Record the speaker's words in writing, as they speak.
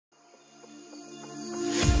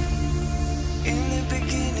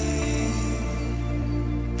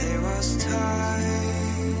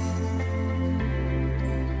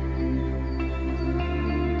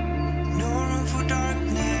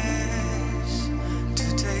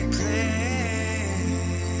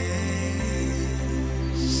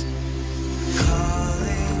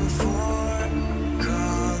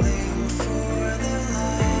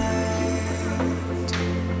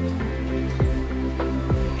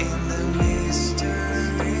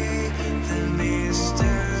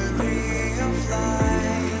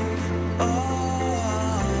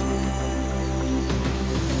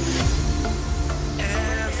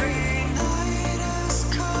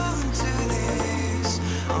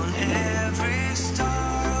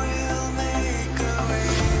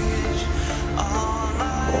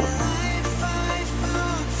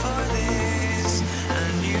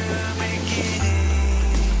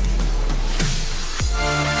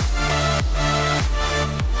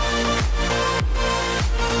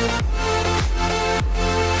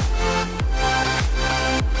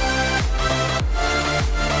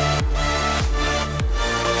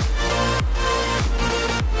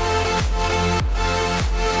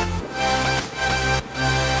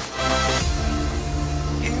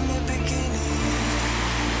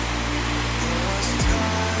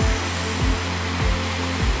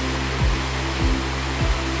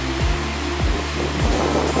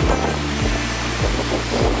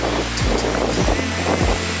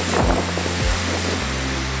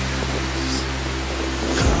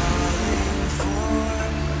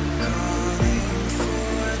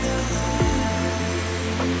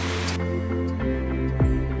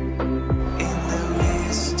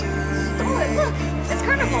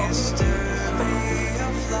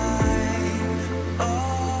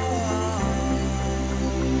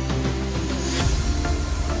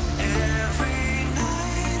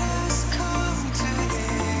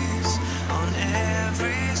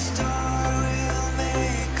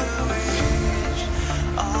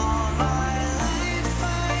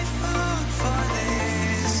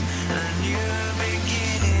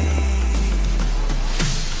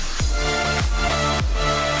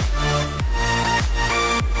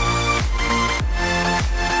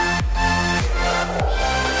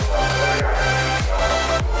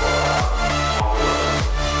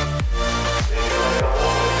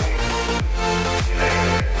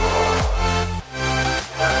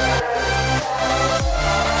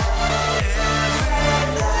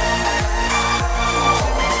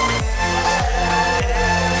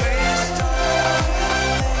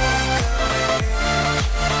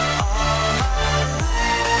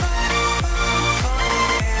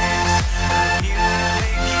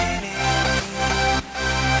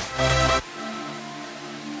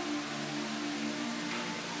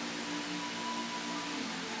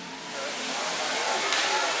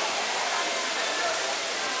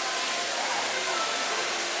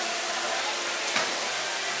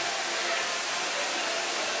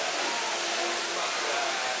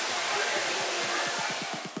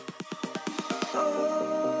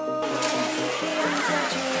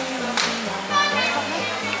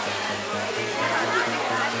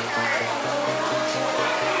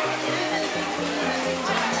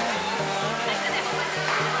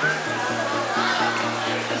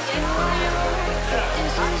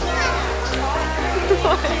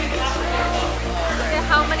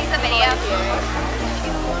How many's the video?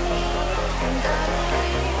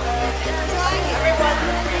 Everyone,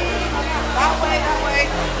 that way, that way.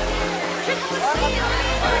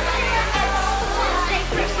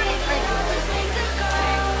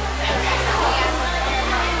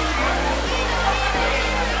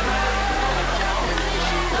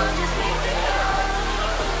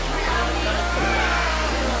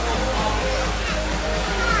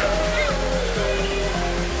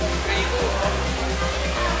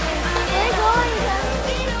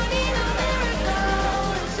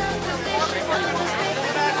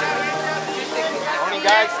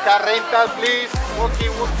 Guys, car rental please. Walking.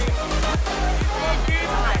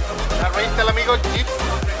 Car rental, amigos. Jeeps.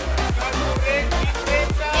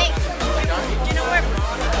 Hey, you know where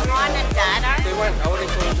Ron and Dad are? They went. I wanted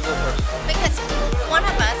to go first. Because one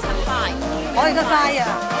of us have 5. 我呢個快啊，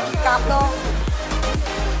夾咯。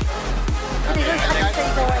佢哋都係4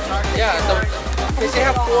個。Yeah, because they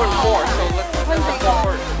have 4 and 4, so let's go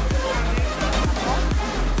first.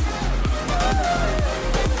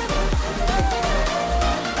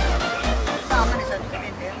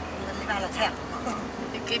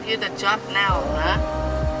 They give you the job now, huh?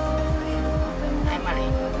 Emily.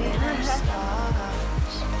 Birds,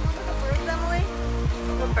 Emily?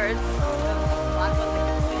 What birds?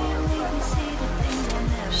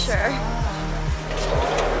 Sure.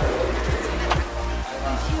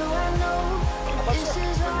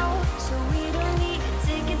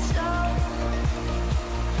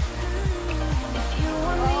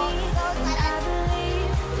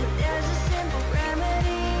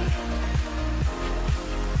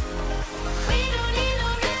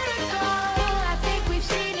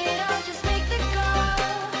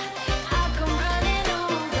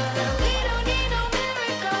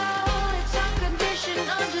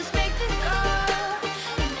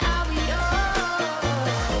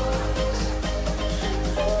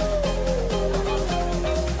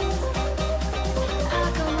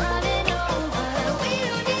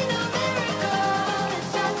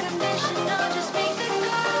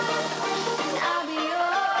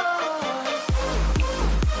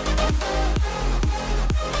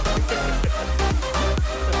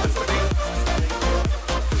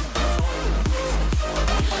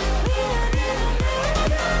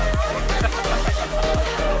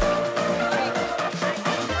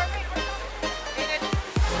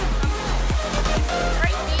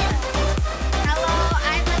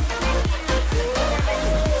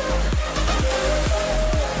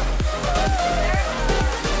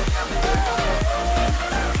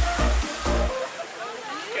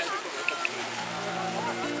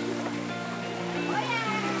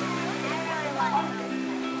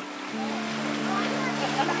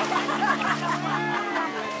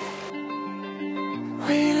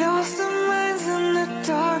 We lost our minds in the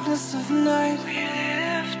darkness of night. We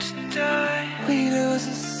live to die. We lose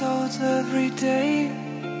our souls every day.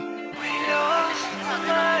 We lost our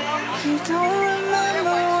minds. We don't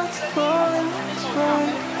remember what's wrong and what's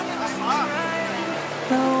right.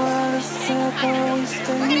 Nowhere to step or we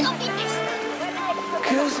stay.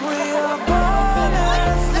 'Cause we are born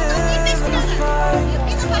as live in a fight.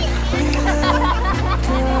 We live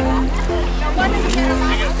to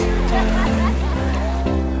die.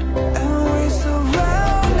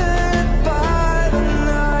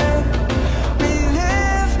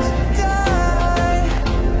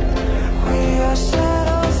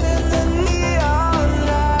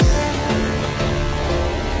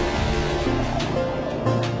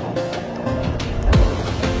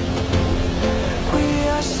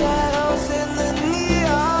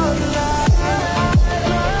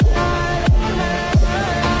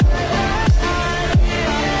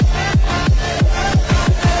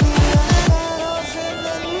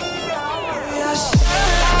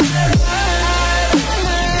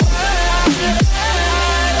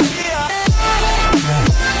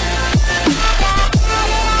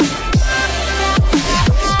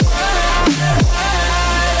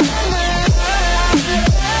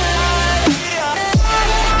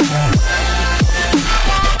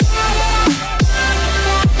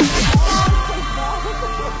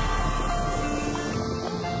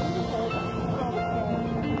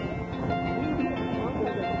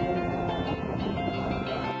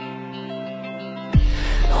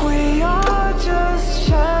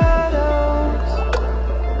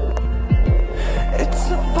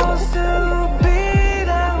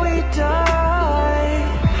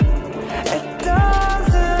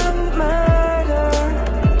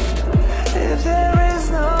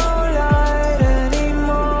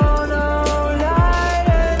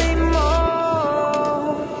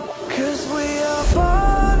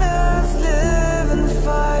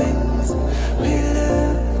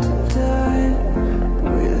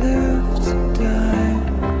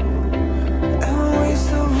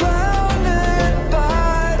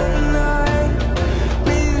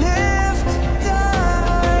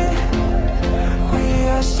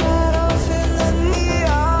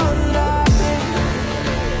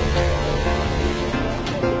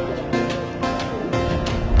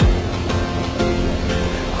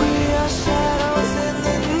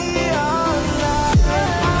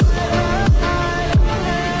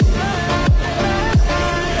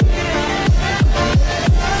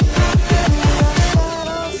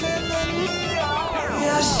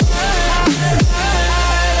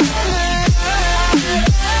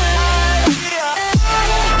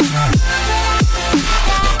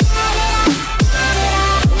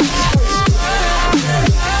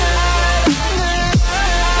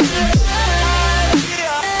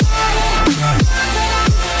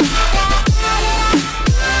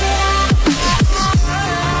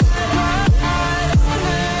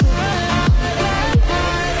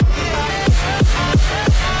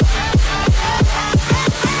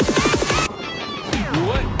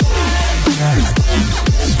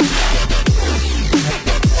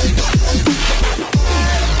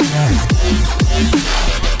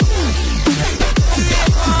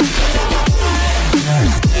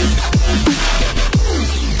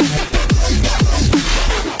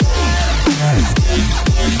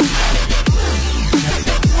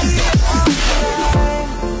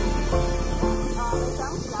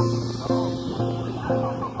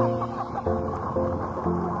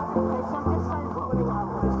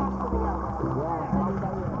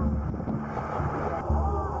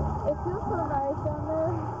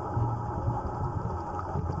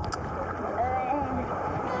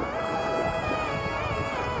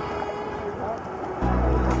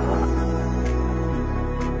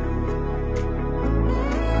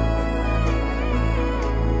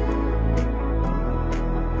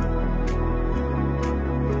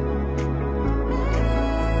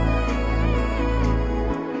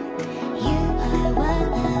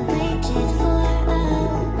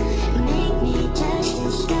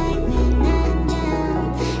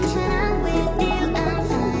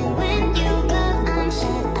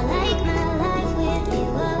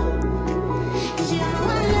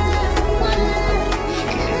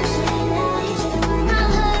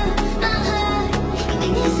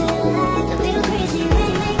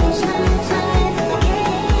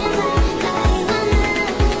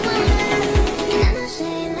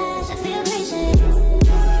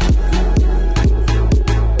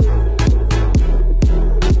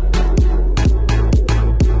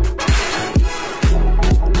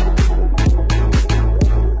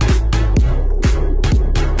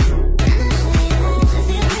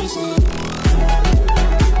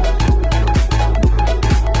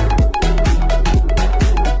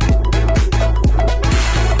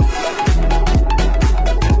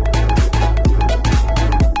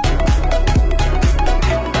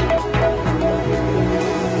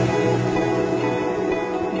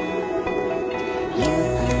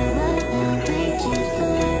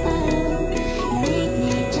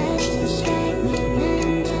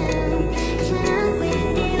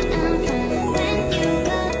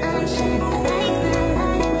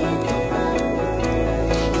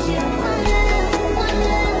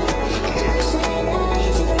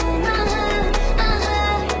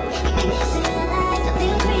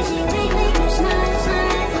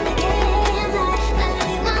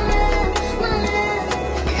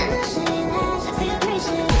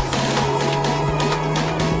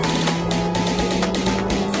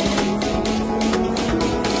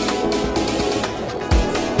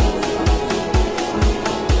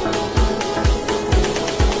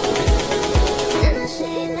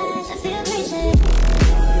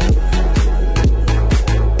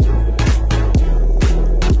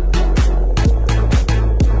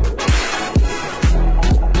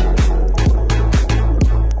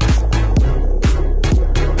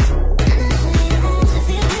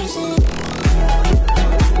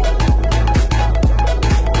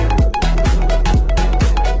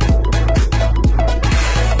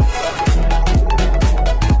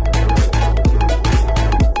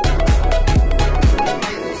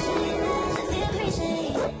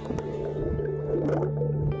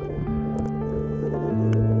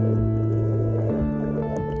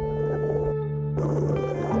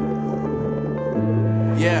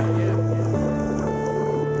 Yeah.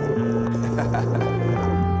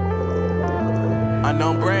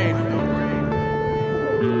 Unknown Brain.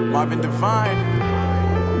 Marvin Devine.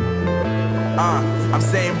 I'm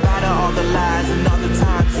saying bye to all the lies and all the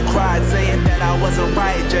times you cried, saying that I wasn't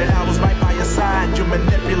right, yet I was right by your side. You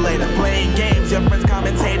manipulator, playing games, your friends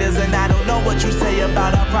commentators, and I don't know what you say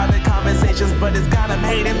about our private conversations, but it's got them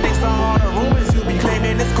hating thanks to all the rumors you be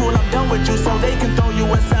claiming. It's cool, I'm done with you, so they can throw you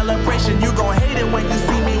a celebration. You gon' hate it when you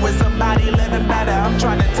see me with somebody living better. I'm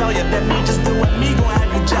trying to tell you that me just doing me gon'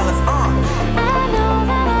 have you jealous. I know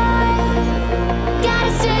that I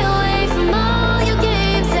gotta stay away from all your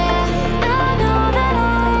games. Yeah, I know that I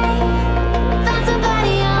found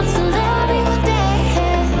somebody else to love me one day.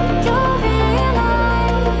 You'll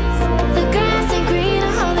realize the grass ain't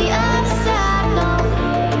greener on the other side. No,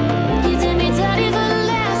 you did me dirty for the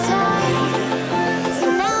last time, so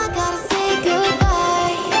now I gotta say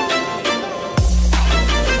goodbye.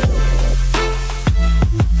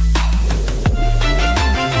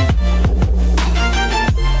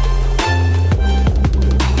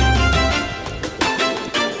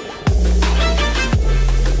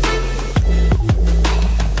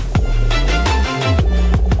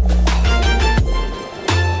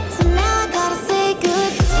 So now I gotta say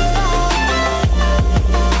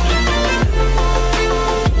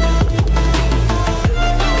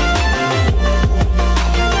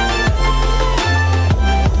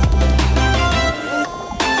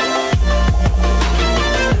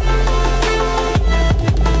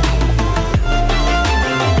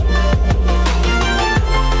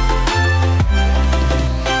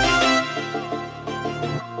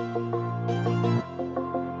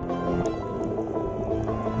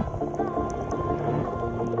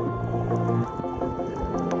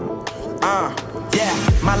Yeah,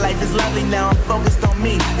 my life is lovely now, I'm focused on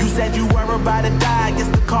me. You said you were about to die, I guess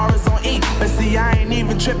the car is on E. But see, I ain't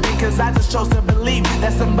even tripping, cause I just chose to believe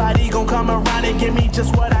that somebody gon' come around and give me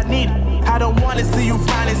just what I need. I don't wanna see you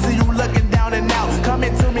frowning, see you looking down and out,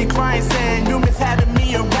 coming to me crying, saying you miss having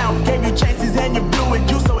me around. Gave you chances and you blew it,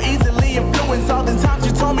 you so easily influenced. All the times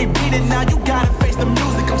you told me beat it, now you gotta face the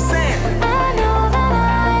music. I'm saying I know that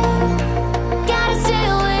I gotta stay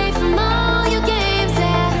away from all your games.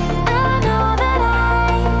 Yeah, I know that I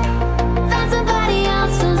found somebody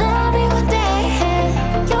else to love me one day.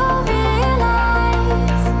 You'll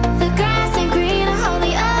realize the grass ain't greener on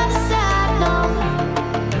the other side. No,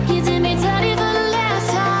 you did me dirty for the last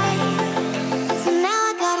time, so now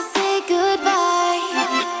I gotta say goodbye.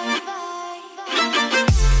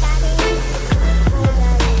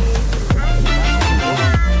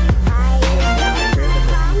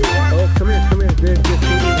 Oh, come here. Just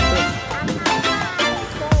feed me the fish.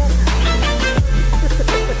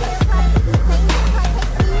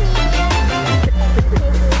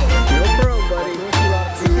 No problem, buddy.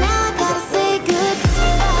 So now I gotta say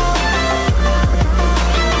goodbye.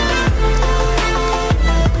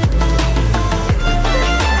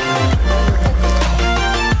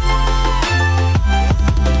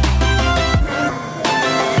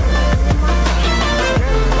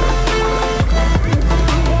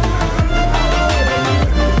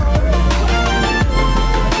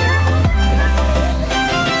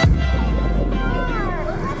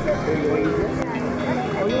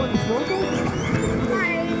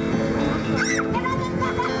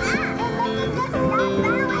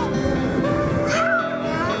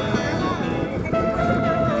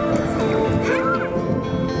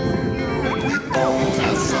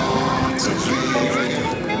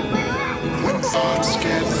 Thoughts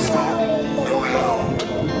get thrown around,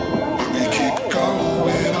 but we keep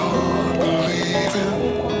going on, believing.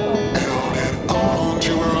 Held it on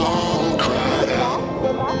till we're all cried out,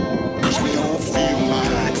 'cause we don't feel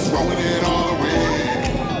like throwing it all away.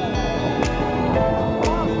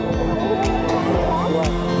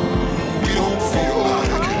 We don't feel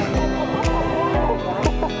like it.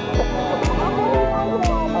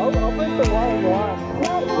 I'll bring the wrong one.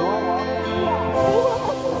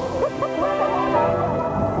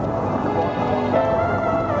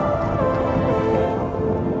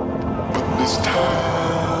 But this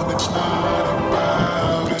time it's not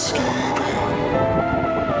about escaping.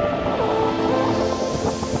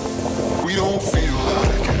 We don't feel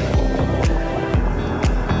like it.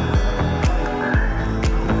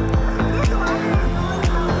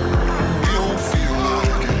 We don't feel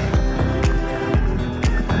like it.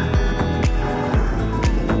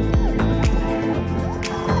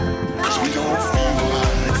 'Cause we don't feel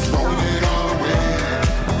like throwing it all away.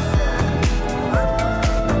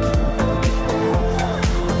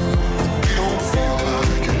 We don't feel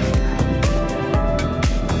like it.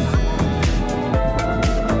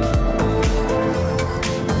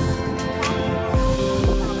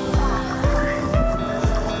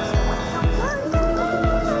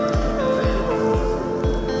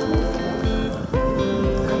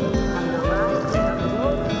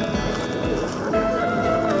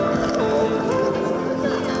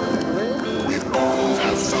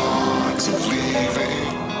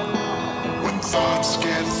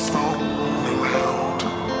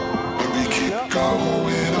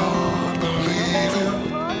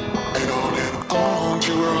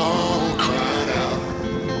 you were all cried out.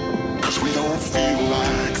 'Cause we don't feel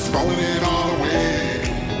like throwing it all away.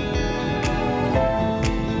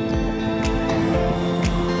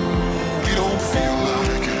 We don't feel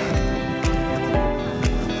like it.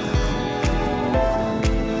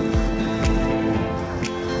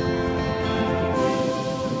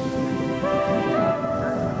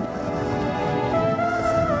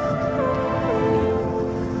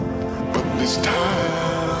 But this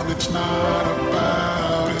time it's not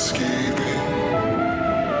about escaping.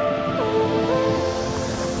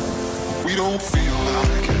 We don't feel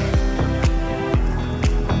like it.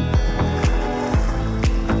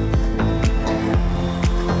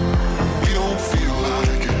 We don't feel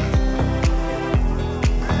like it.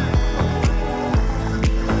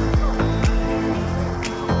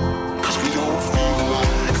 'Cause we don't feel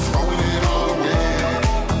like throwing it all away.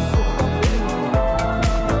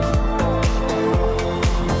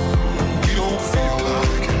 We don't feel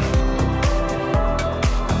like it.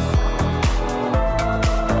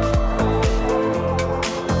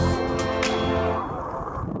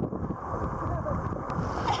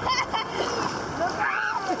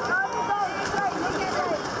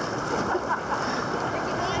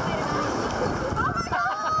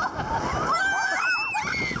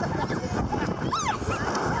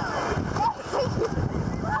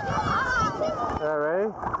 All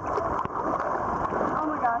right. Oh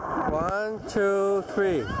my gosh. 1, 2,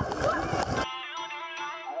 3.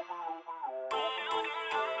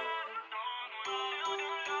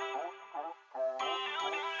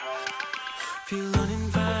 Feel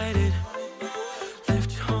uninvited.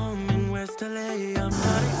 Left home in West LA. I'm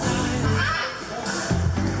not excited.